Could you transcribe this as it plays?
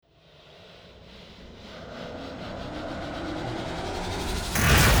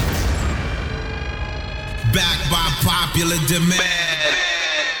back by popular demand.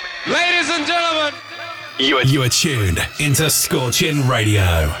 Ladies and gentlemen, you are tuned into Scorching Radio.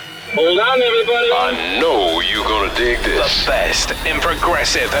 Hold on, everybody. I know you're gonna dig this. The best in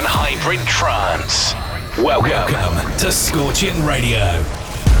progressive and hybrid trance. Welcome to Scorching Radio.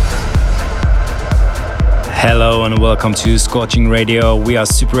 Hello and welcome to Scorching Radio. We are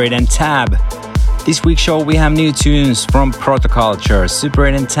Super 8 and Tab. This week's show we have new tunes from Protoculture, Super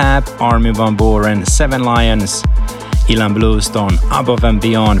 8 and Tab, Armin van Buuren, Seven Lions, Ilan Bluestone, Above and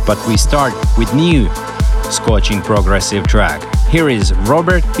Beyond. But we start with new Scorching progressive track. Here is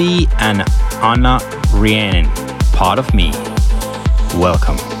Robert B. and Anna Rienin, Part of Me.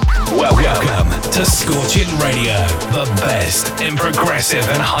 Welcome. Welcome to Scorching Radio, the best in progressive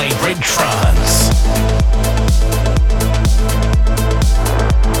and hybrid trance.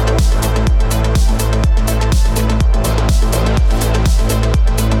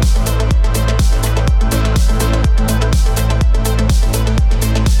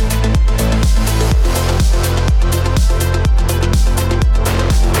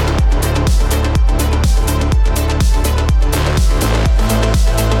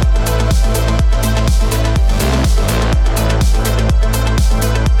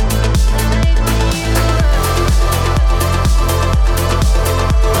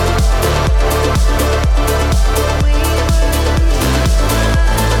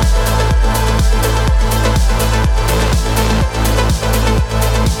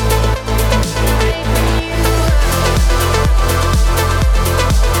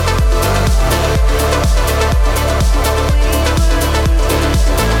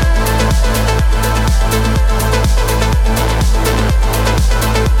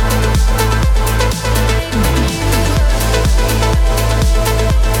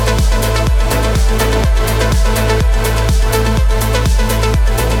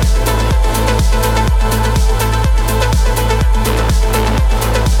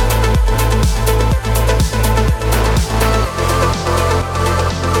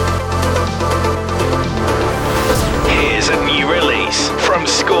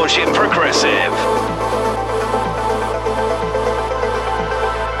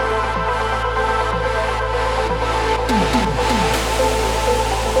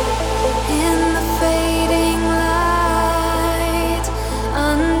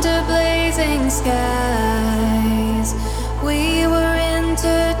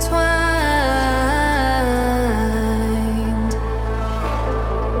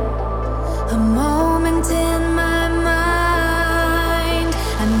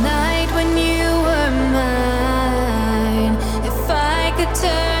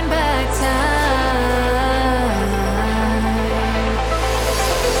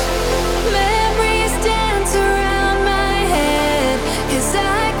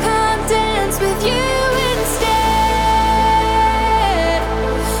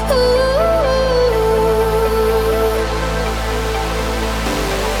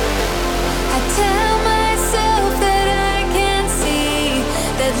 I tell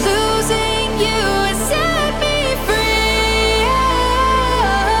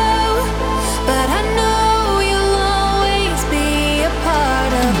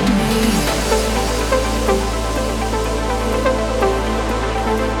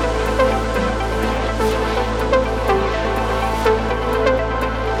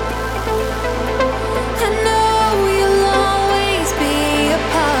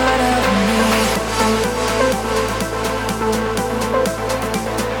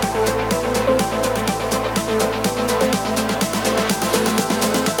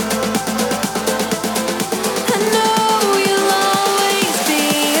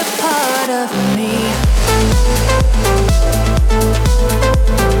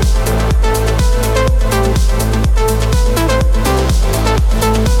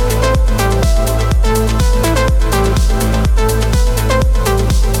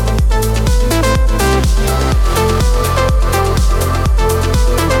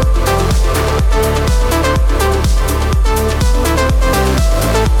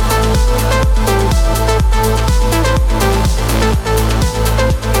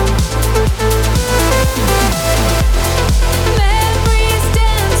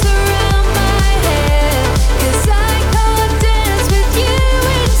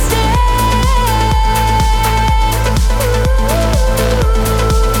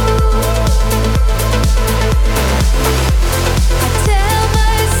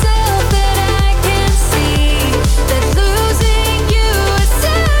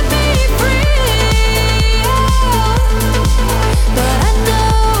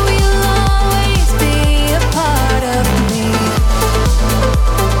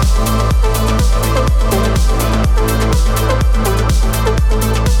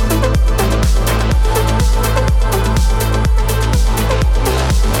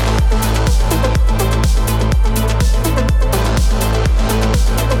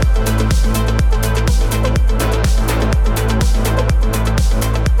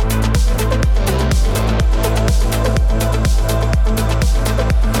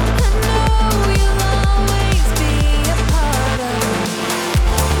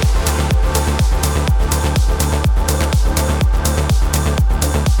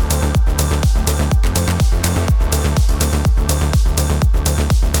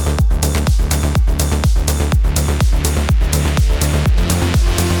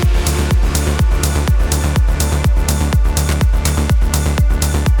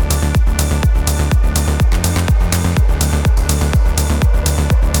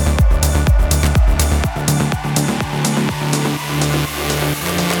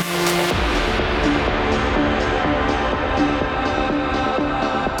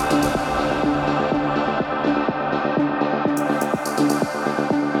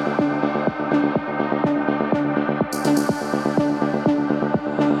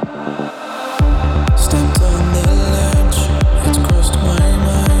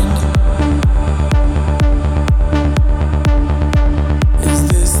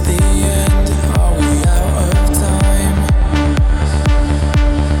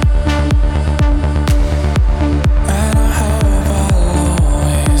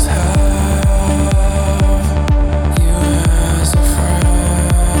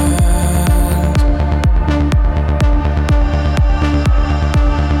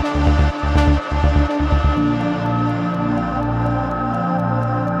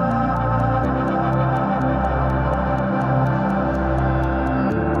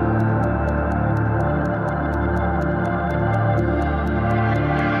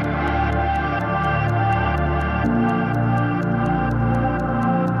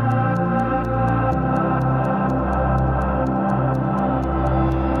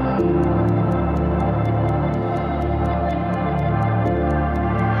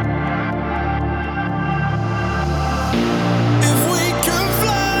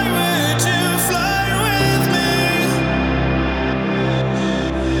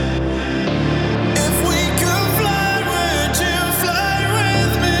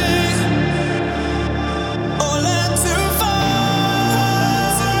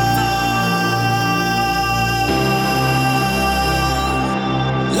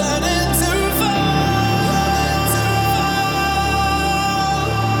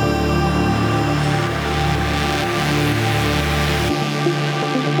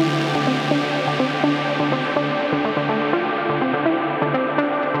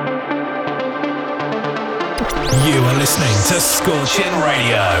You are listening to Scorching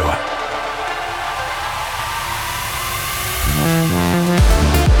Radio.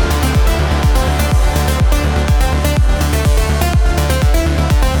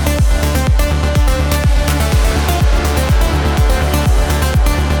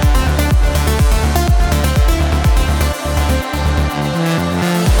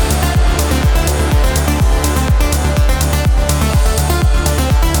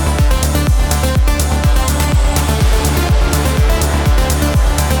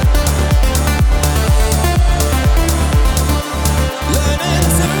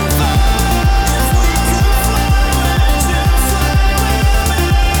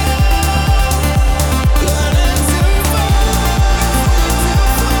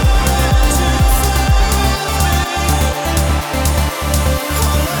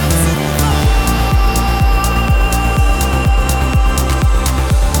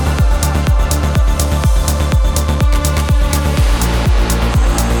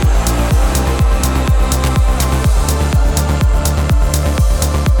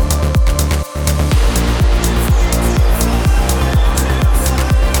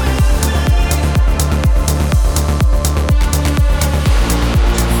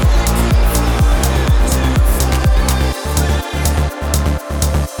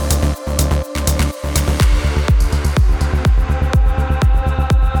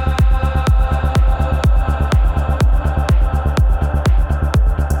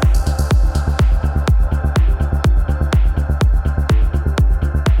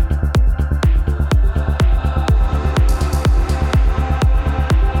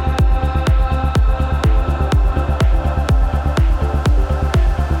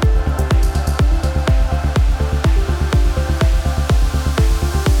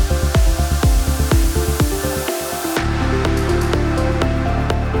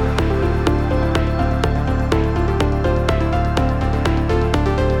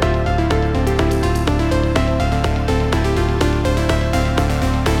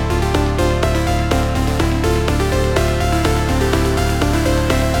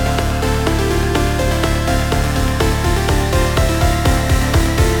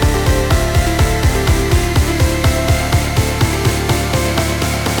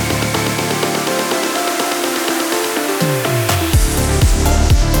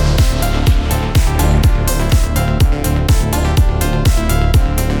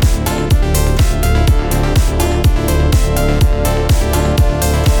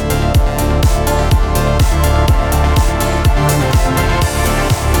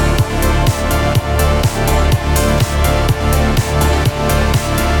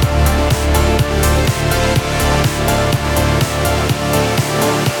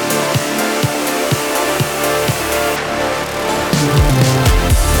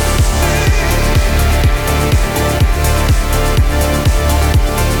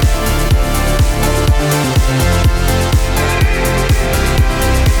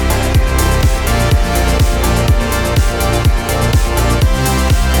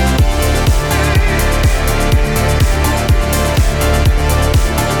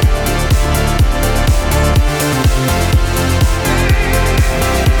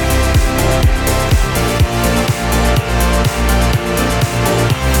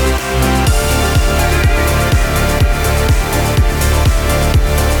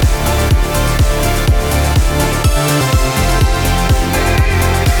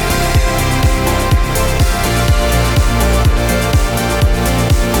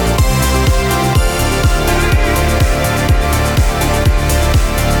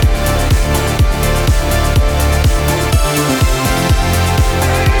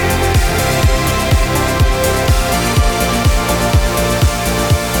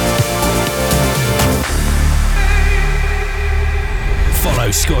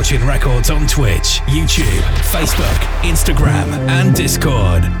 Scorching Records on Twitch, YouTube, Facebook, Instagram, and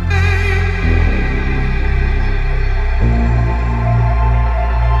Discord.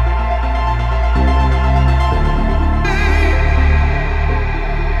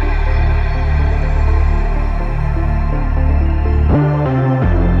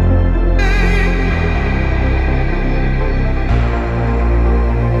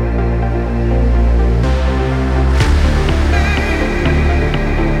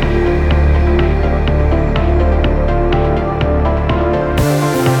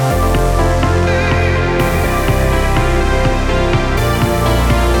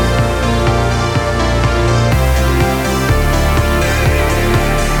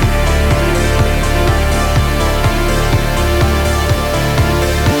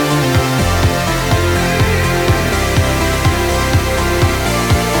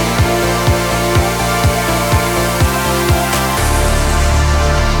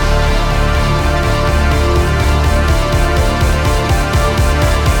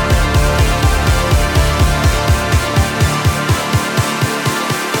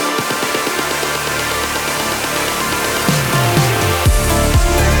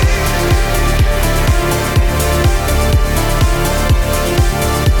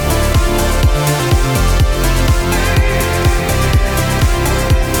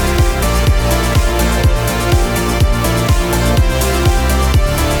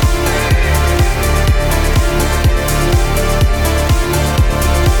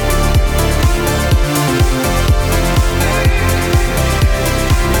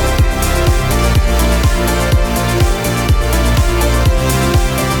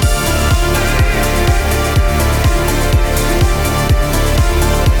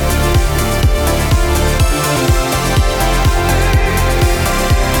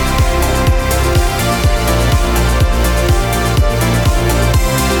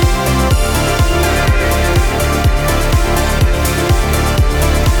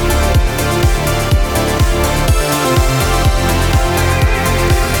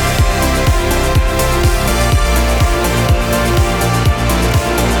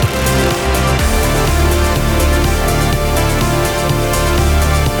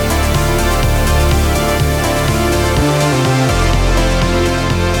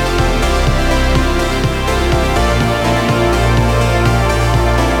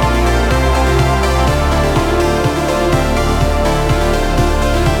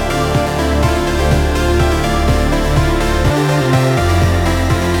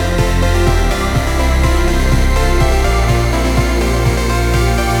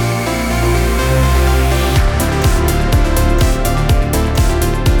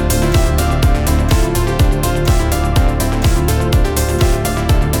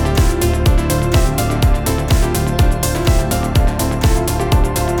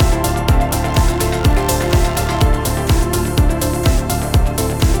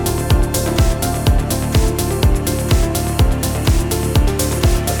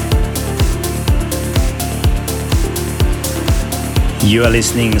 You are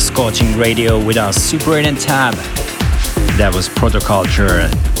listening Scorching Radio with us, Super 8 and Tab. That was Protoculture,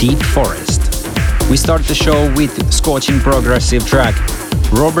 Deep Forest. We start the show with scorching progressive track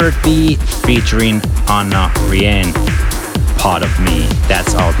Robert B featuring Anna Rien, Part of Me,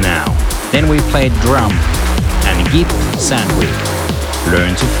 that's out now. Then we played Drum and Gip Sandwick,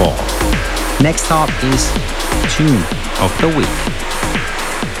 Learn to Fall. Next up is Tune of the Week.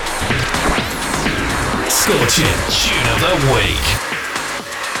 Scorching Tune of the Week.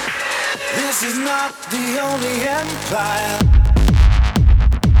 This is not the only empire.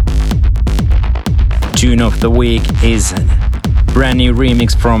 Tune of the Week is a brand new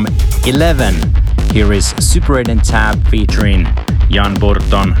remix from 11. Here is Super 8 and Tab featuring Jan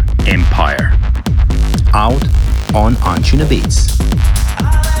Burton, Empire. Out on Antuna Beats.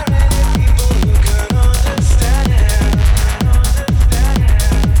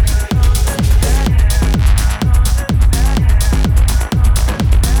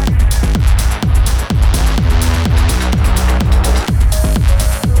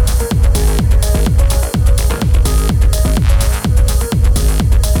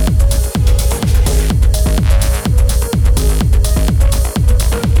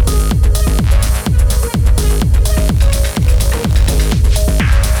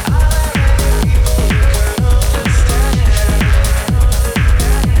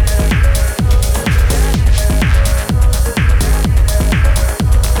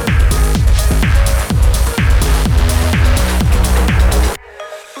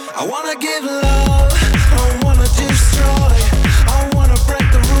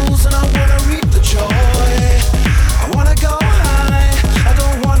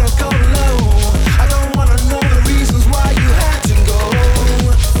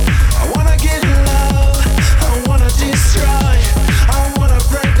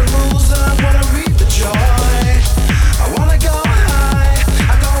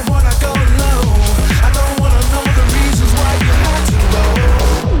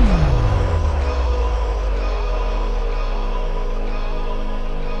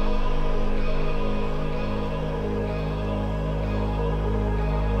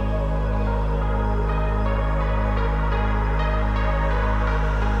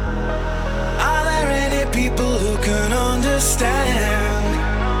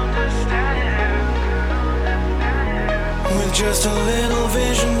 Just a little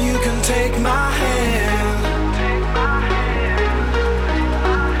vision, you can take my hand.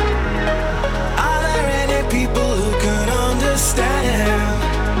 Are there any people who can understand?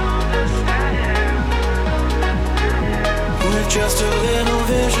 With just a little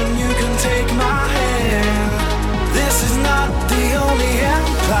vision, you can take my hand. This is not the only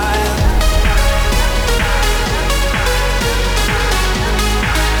empire.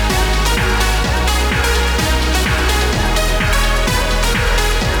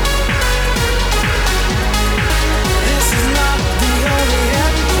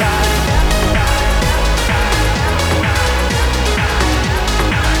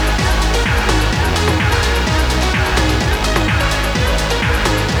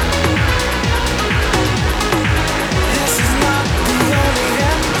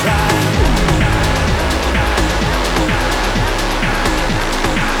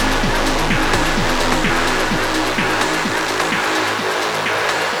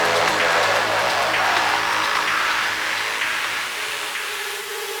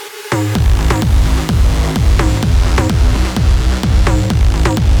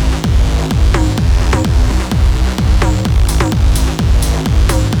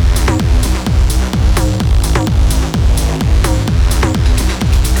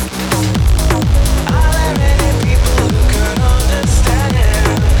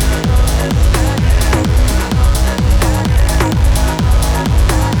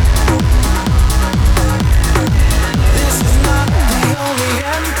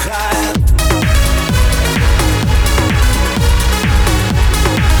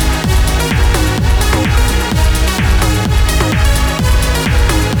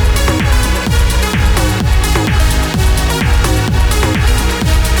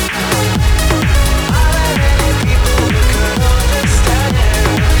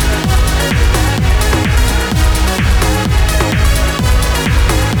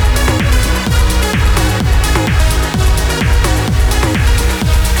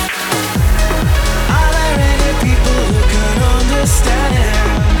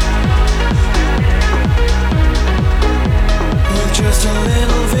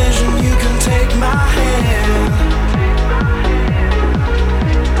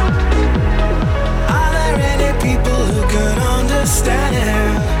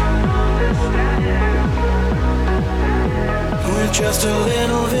 just a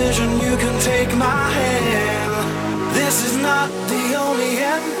little vision, you can take my hand. This is not the only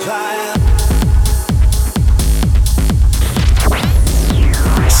empire.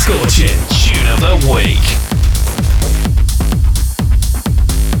 Scorching Tune of the Week.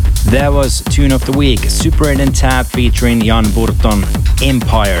 That was Tune of the Week, Super 8 and Tab featuring Jan Burton,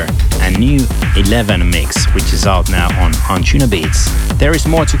 Empire, and new 11 mix, which is out now on Antunabeats. There is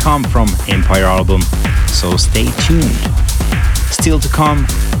more to come from Empire album, so stay tuned. Still to come,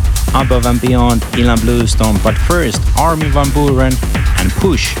 Above and Beyond, Ilan Bluestone, but first Armin van Buuren and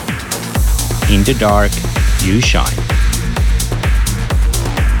Push. In the dark, you shine.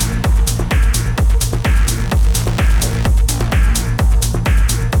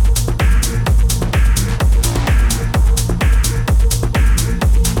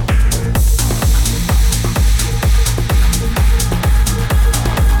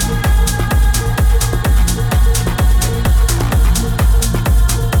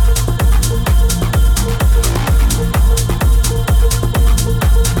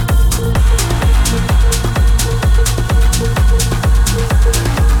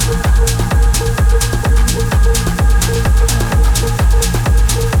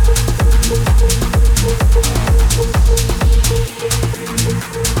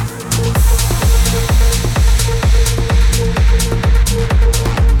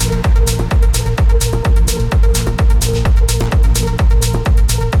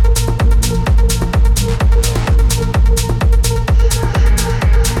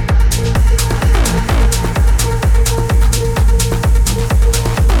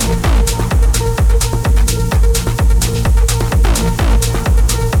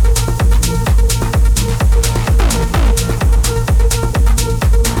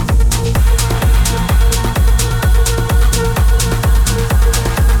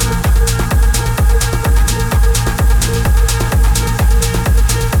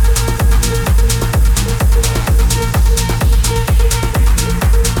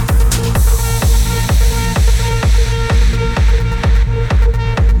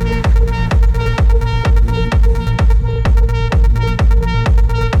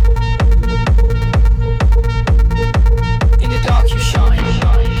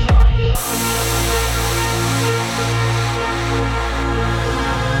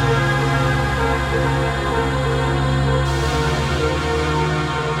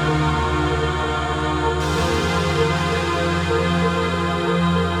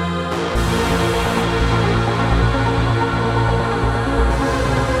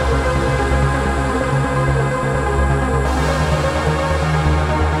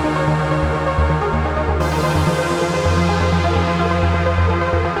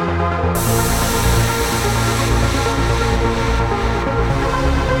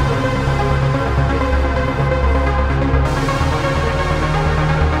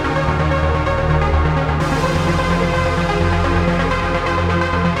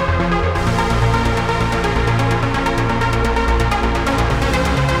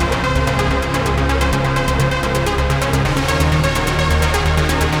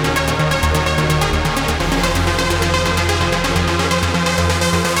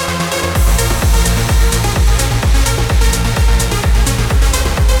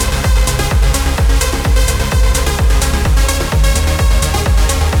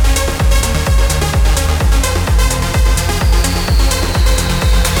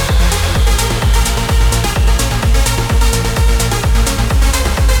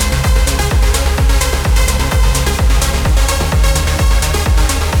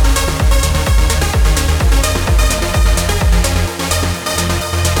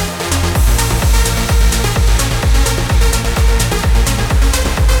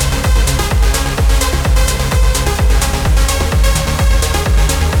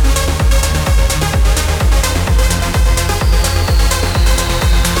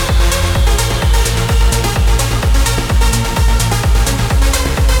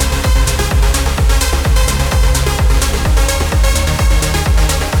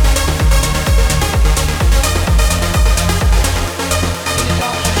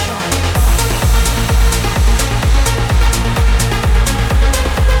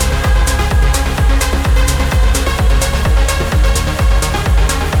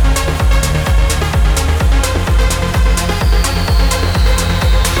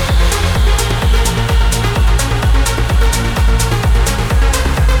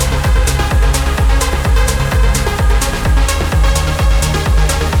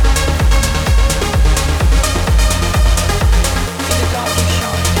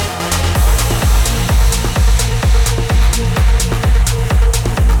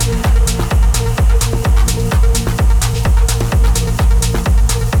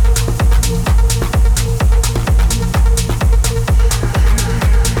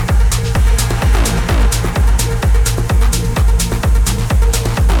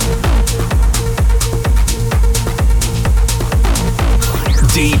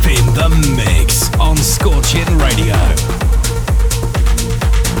 The Mix on Scorching Radio.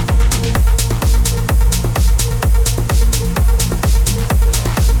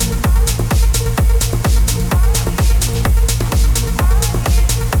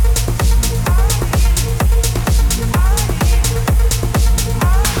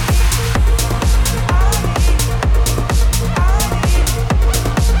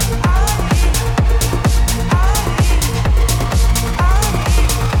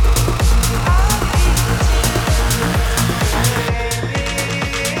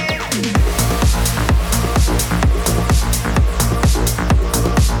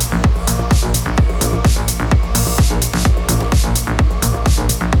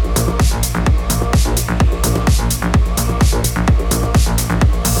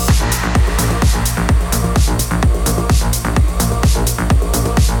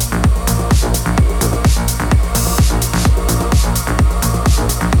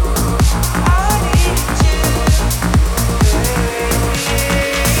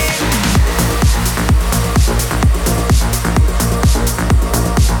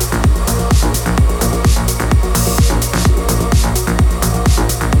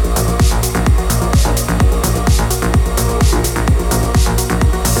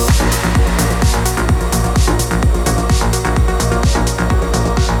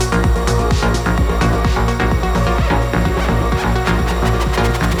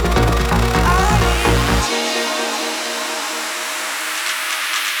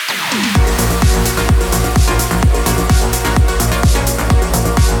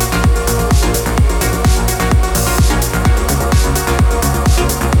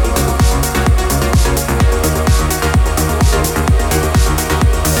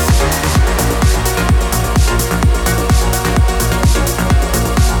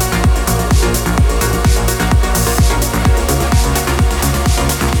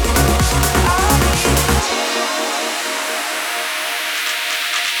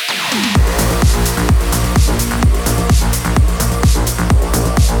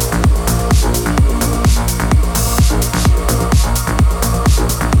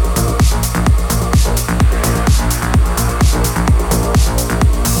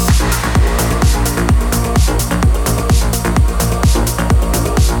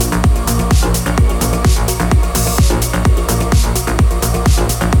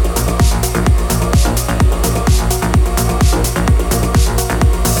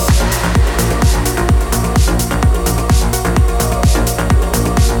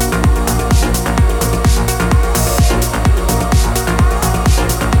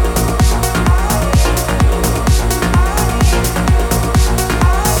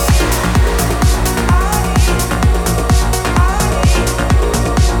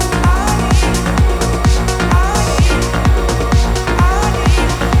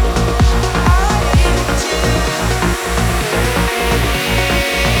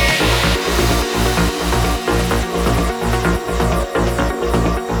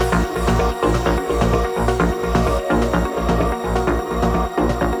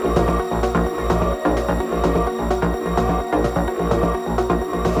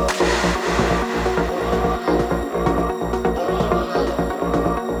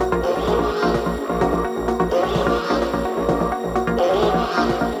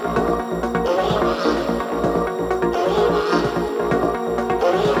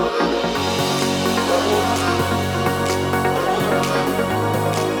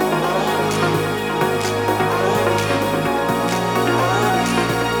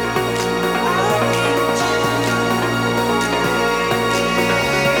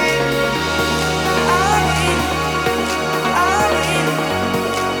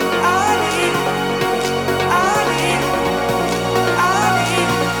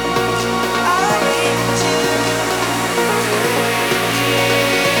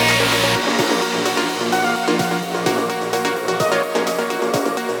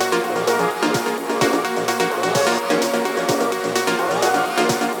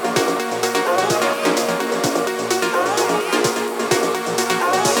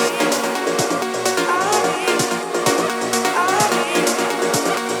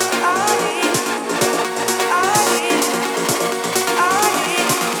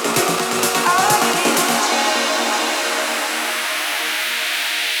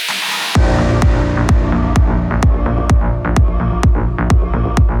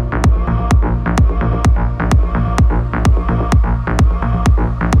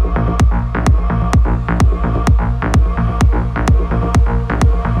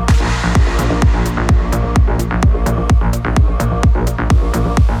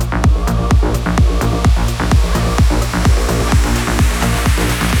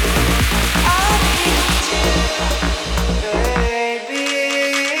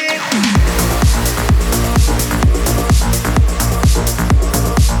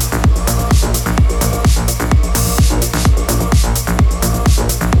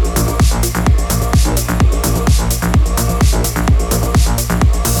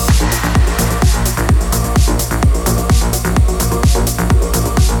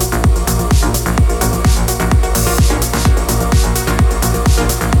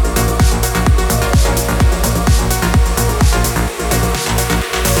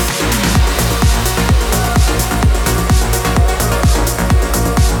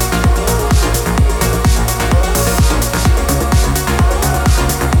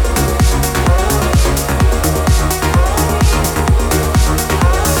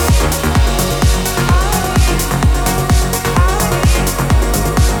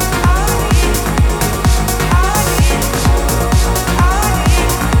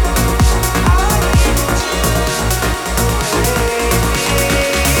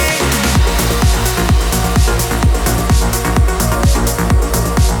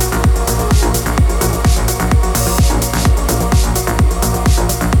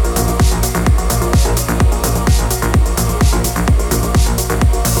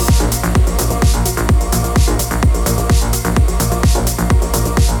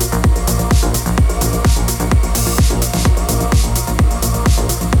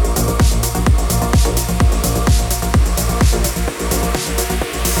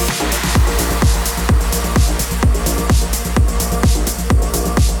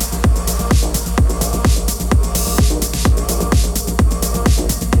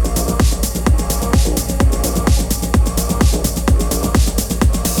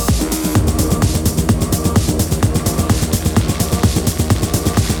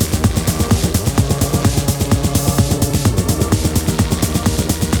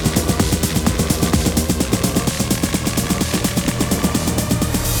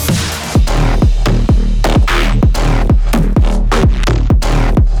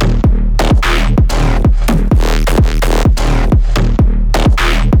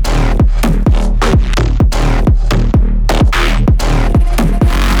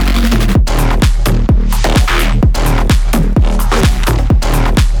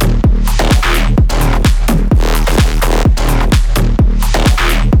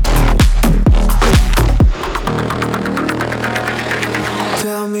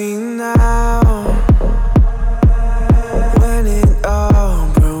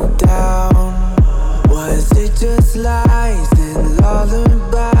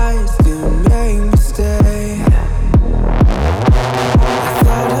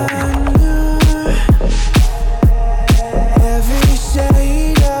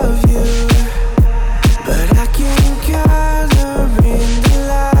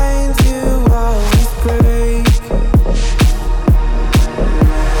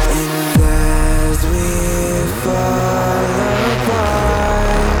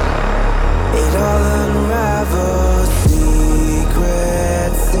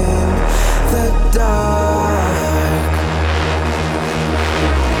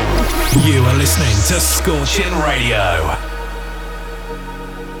 You're listening to Scorching Radio.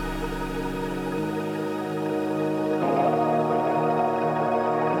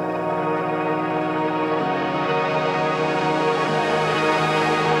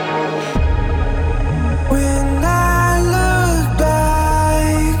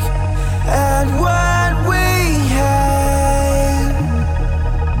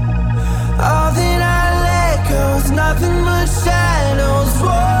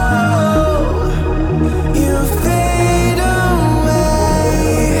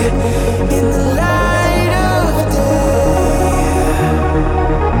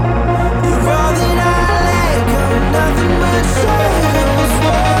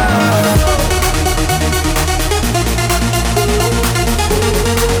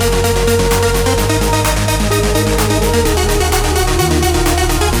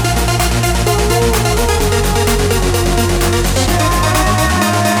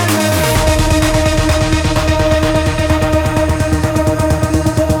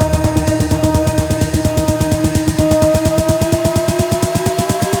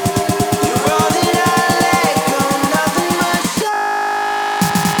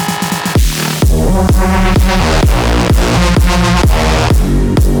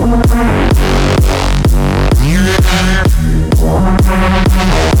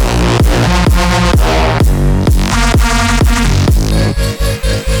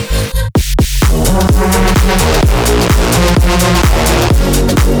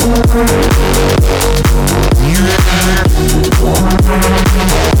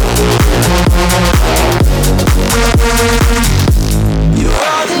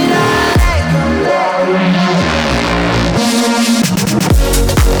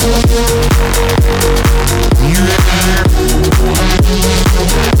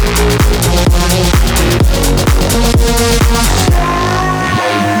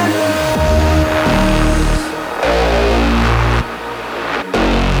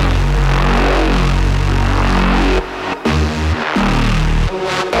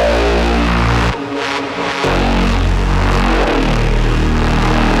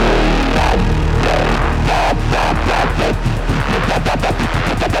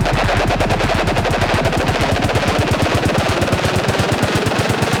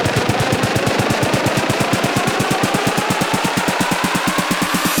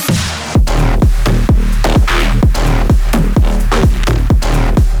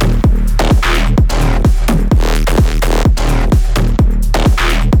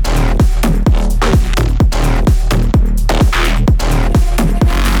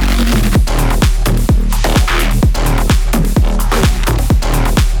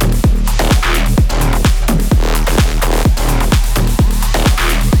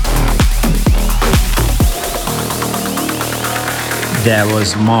 There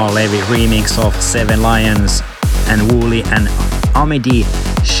was Marlevy remix of Seven Lions and Wooly and Amity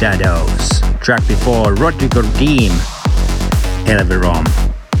Shadows. Track before Rodrigo Deem, Elverum,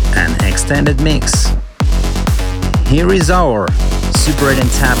 an extended mix. Here is our Super 8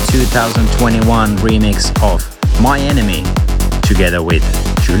 and Tap 2021 remix of My Enemy, together with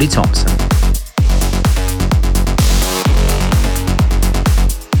Julie Thompson.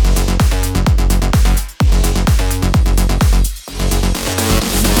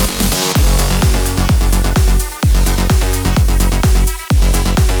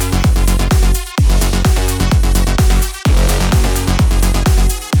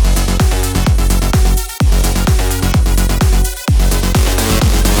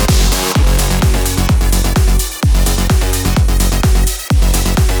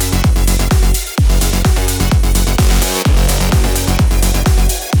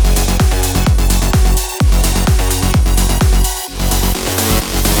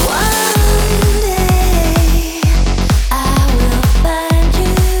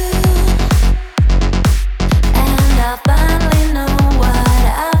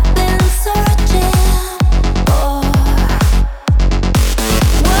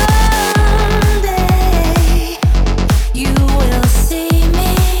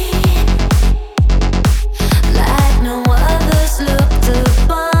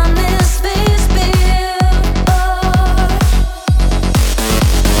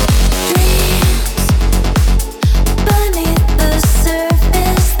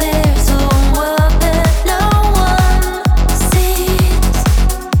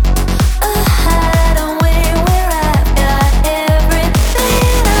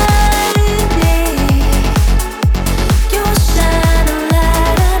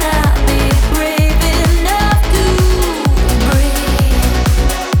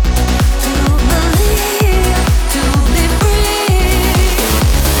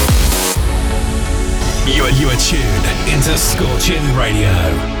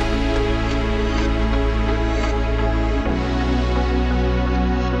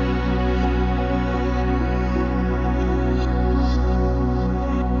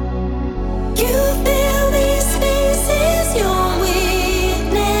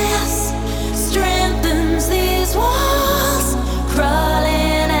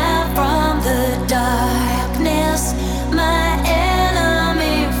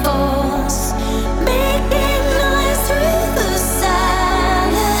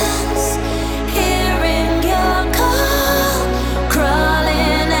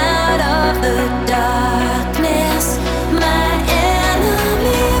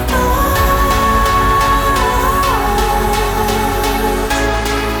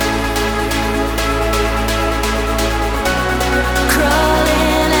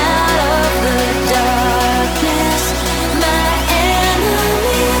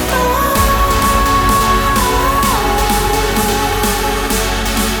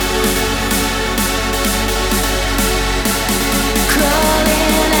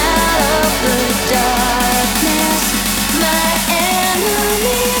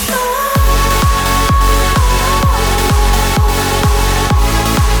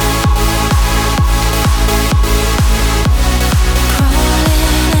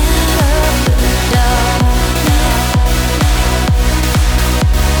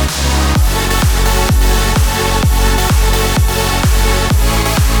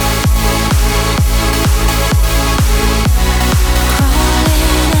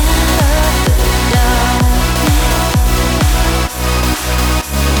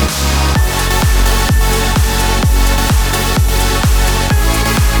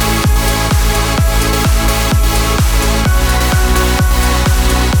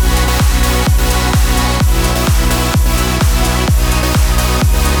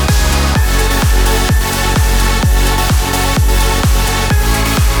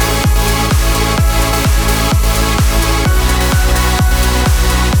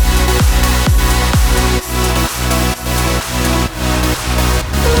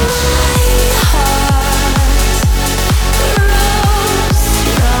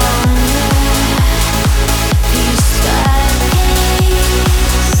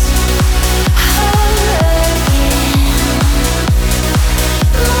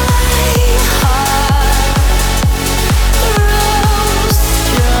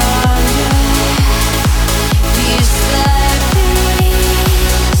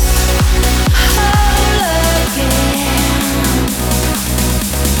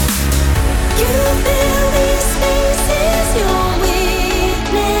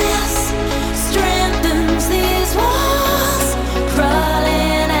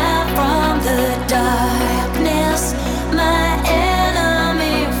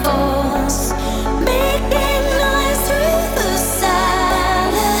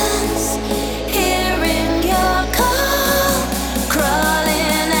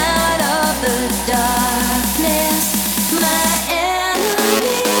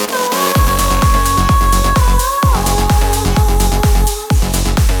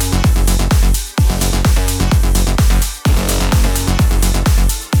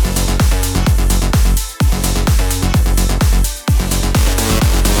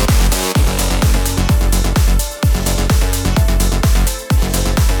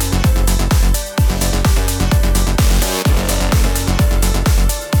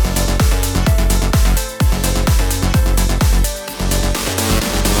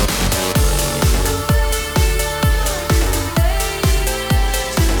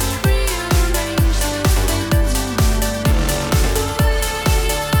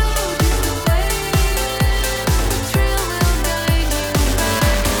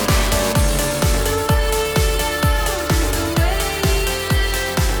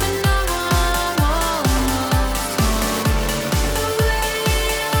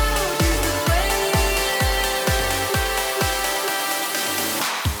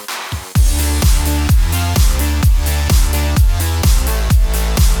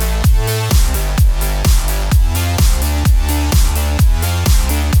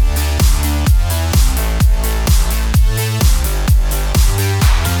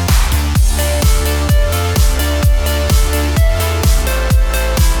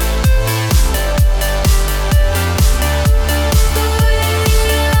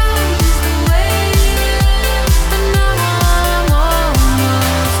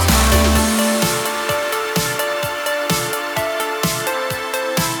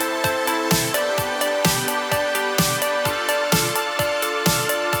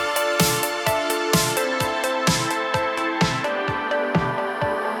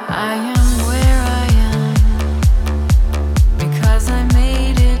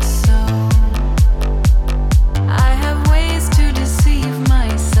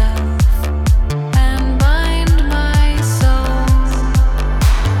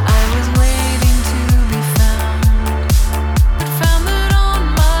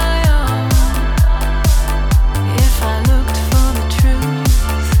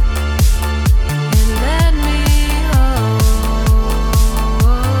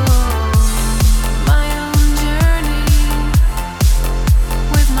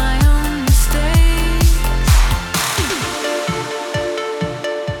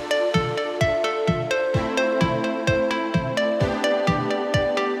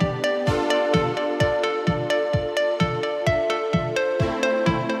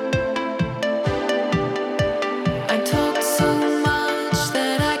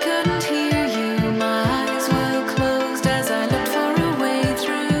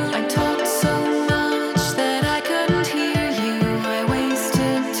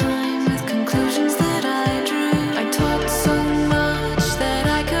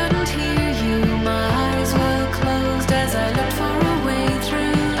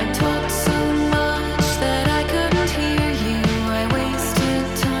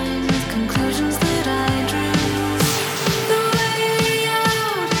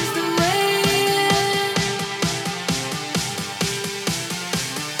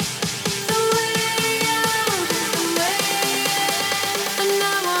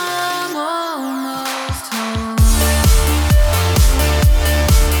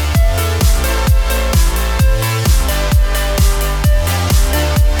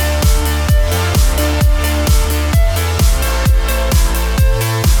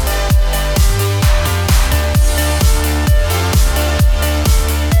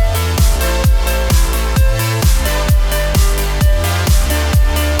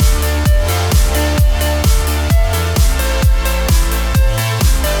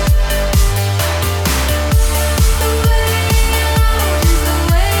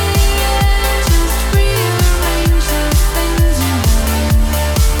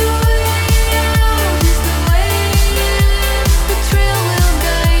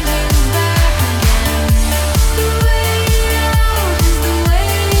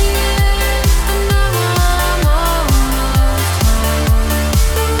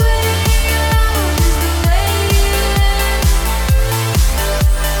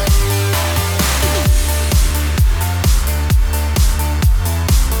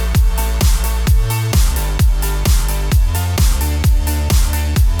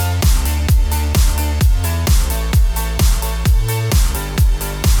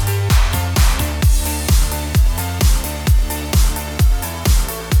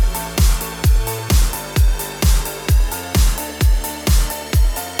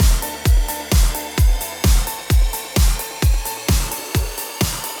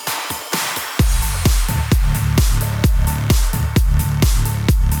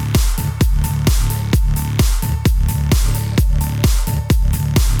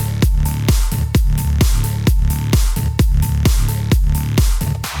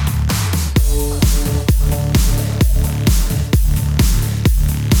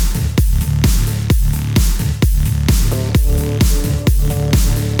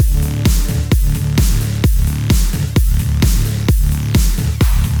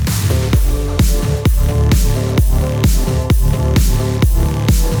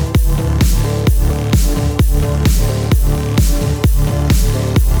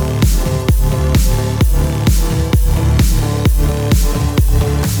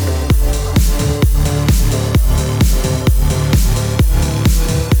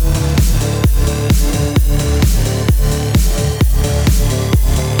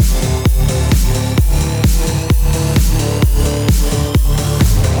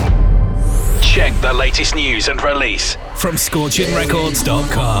 The latest news and release from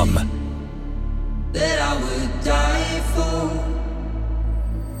ScorchingRecords.com. That I would die for.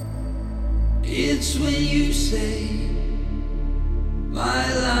 It's when you say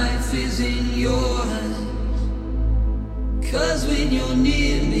my life is in your hands. 'Cause when you're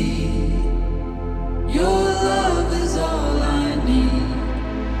near me, your love is all I need.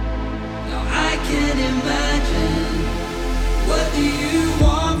 Now I can't imagine, what do you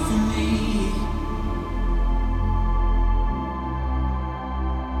want from me?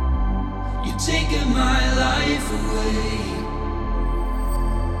 You're taking my life away.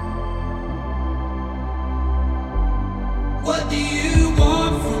 What do you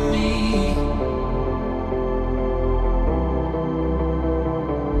want from me?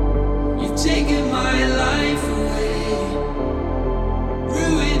 You've taken my life away,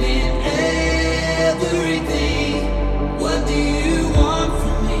 ruining everything. What do you want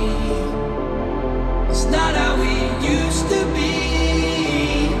from me? It's not how it used to be.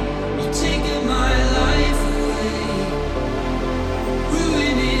 You're taking my life away,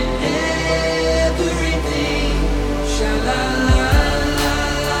 ruining everything. Sha-la-la,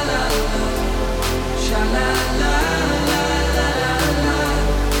 la-la-la, sha-la-la, la-la-la,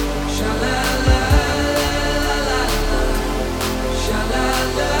 sha-la-la, la-la-la,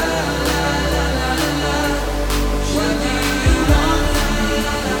 sha-la-la, la-la-la. What do you want from me?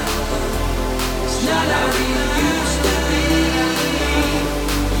 It's not how we used to be.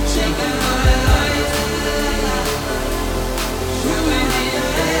 You're taking my life away, ruining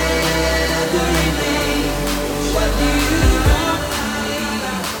everything. What do you want from me?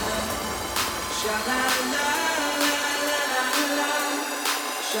 Sha-la-la, la-la-la,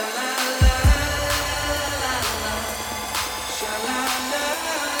 sha-la-la, sha-la-la.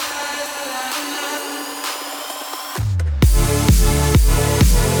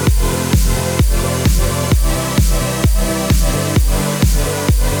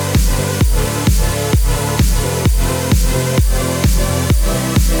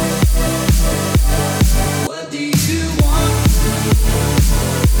 What do you want from me?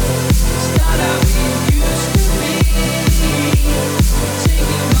 It's not how we used to be.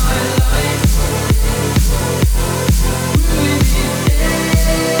 Taking my life away, ruining everything.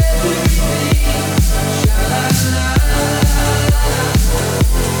 Sha-la-la, sha-la-la,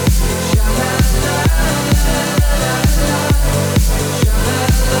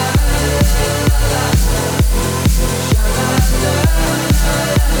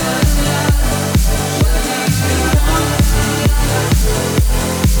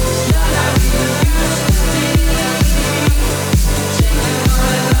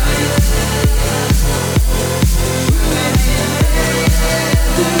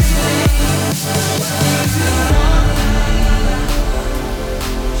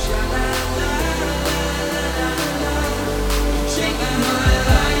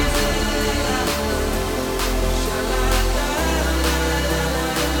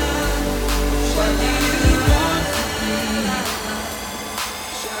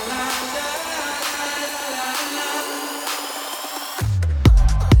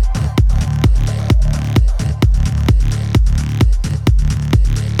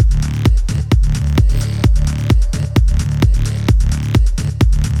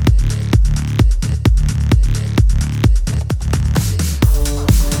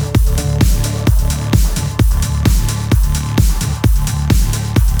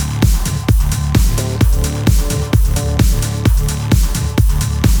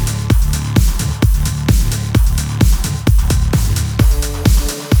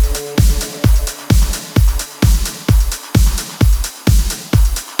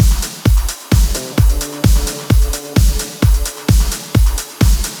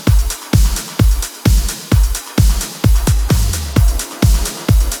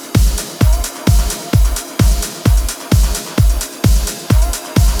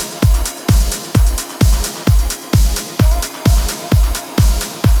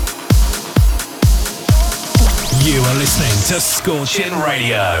 To Scorching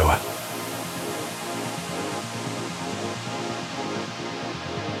Radio.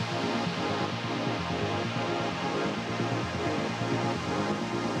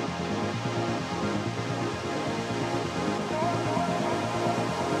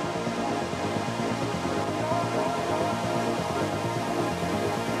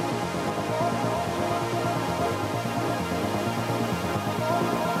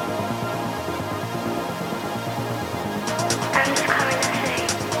 I'm just calling to say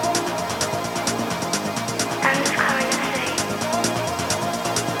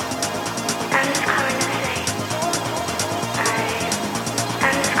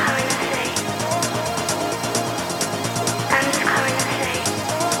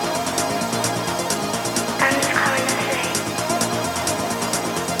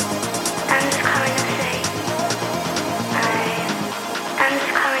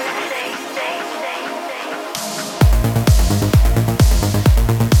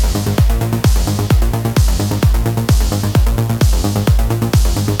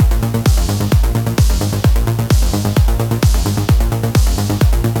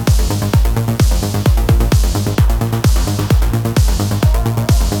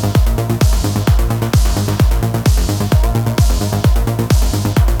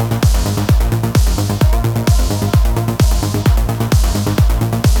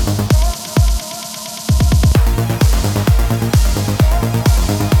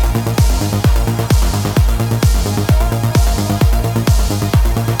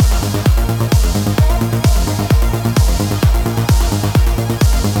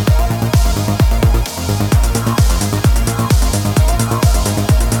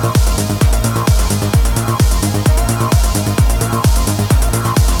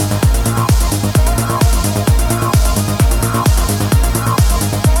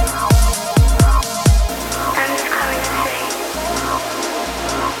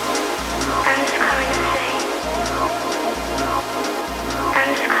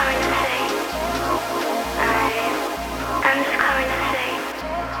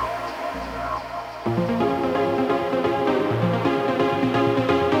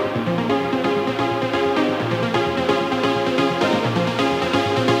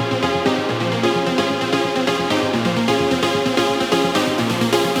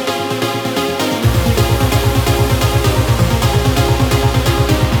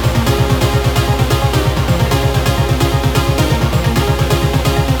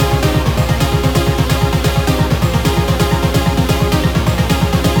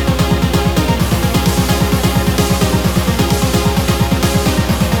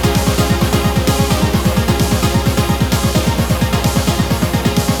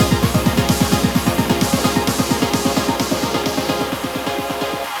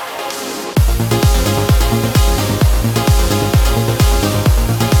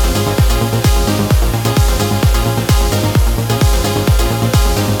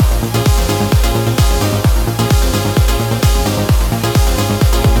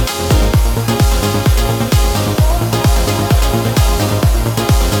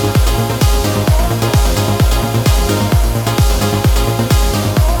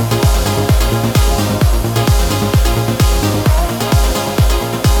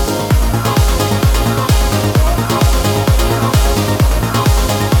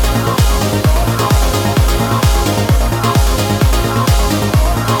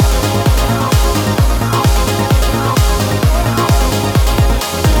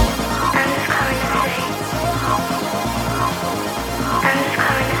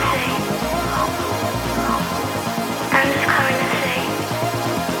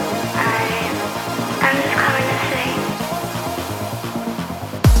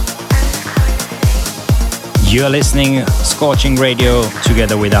You're listening Scorching Radio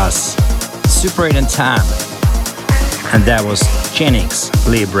together with us, Super 8 and Tab. And that was Genix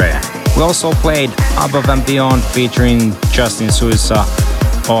Libre. We also played Above and Beyond featuring Justin Sousa,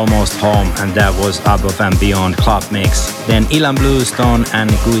 Almost Home, and that was Above and Beyond Club Mix. Then Ilan Bluestone and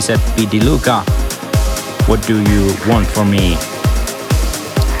Giuseppe Di Luca, What Do You Want From Me?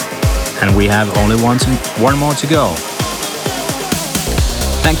 And we have only one more to go.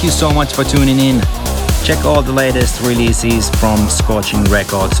 Thank you so much for tuning in. Check all the latest releases from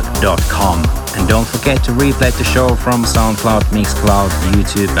scorchingrecords.com. And don't forget to replay the show from SoundCloud, Mixcloud,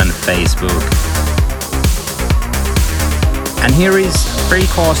 YouTube and Facebook. And here is Ferry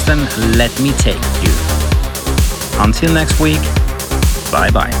Corsten, Let Me Take You. Until next week,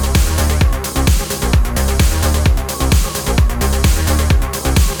 bye bye.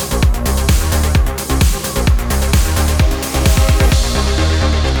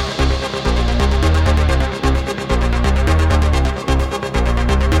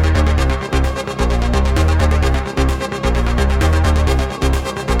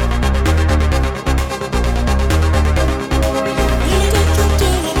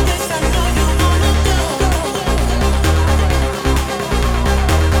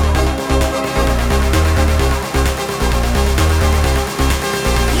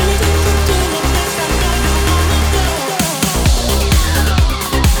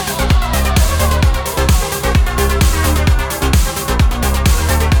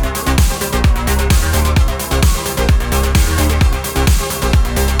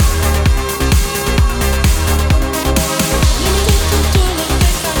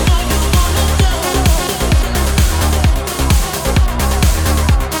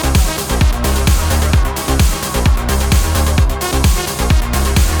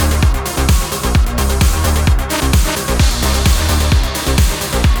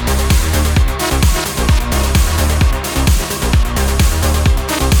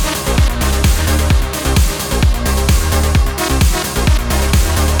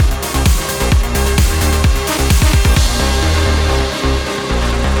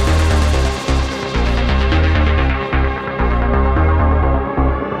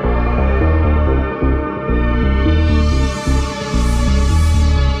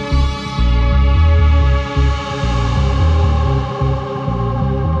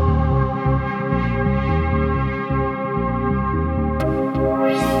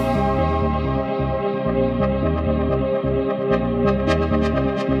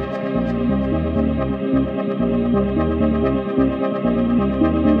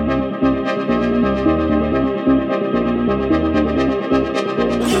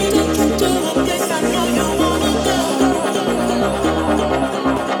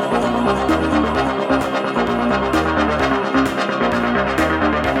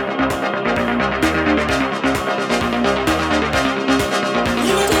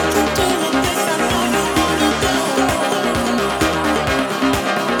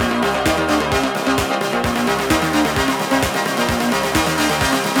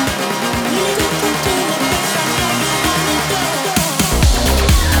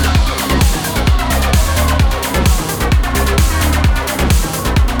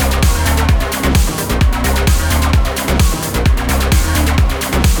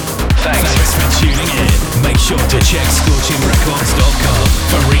 Sure to check scorchingrecords.com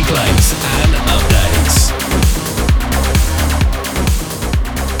for replays and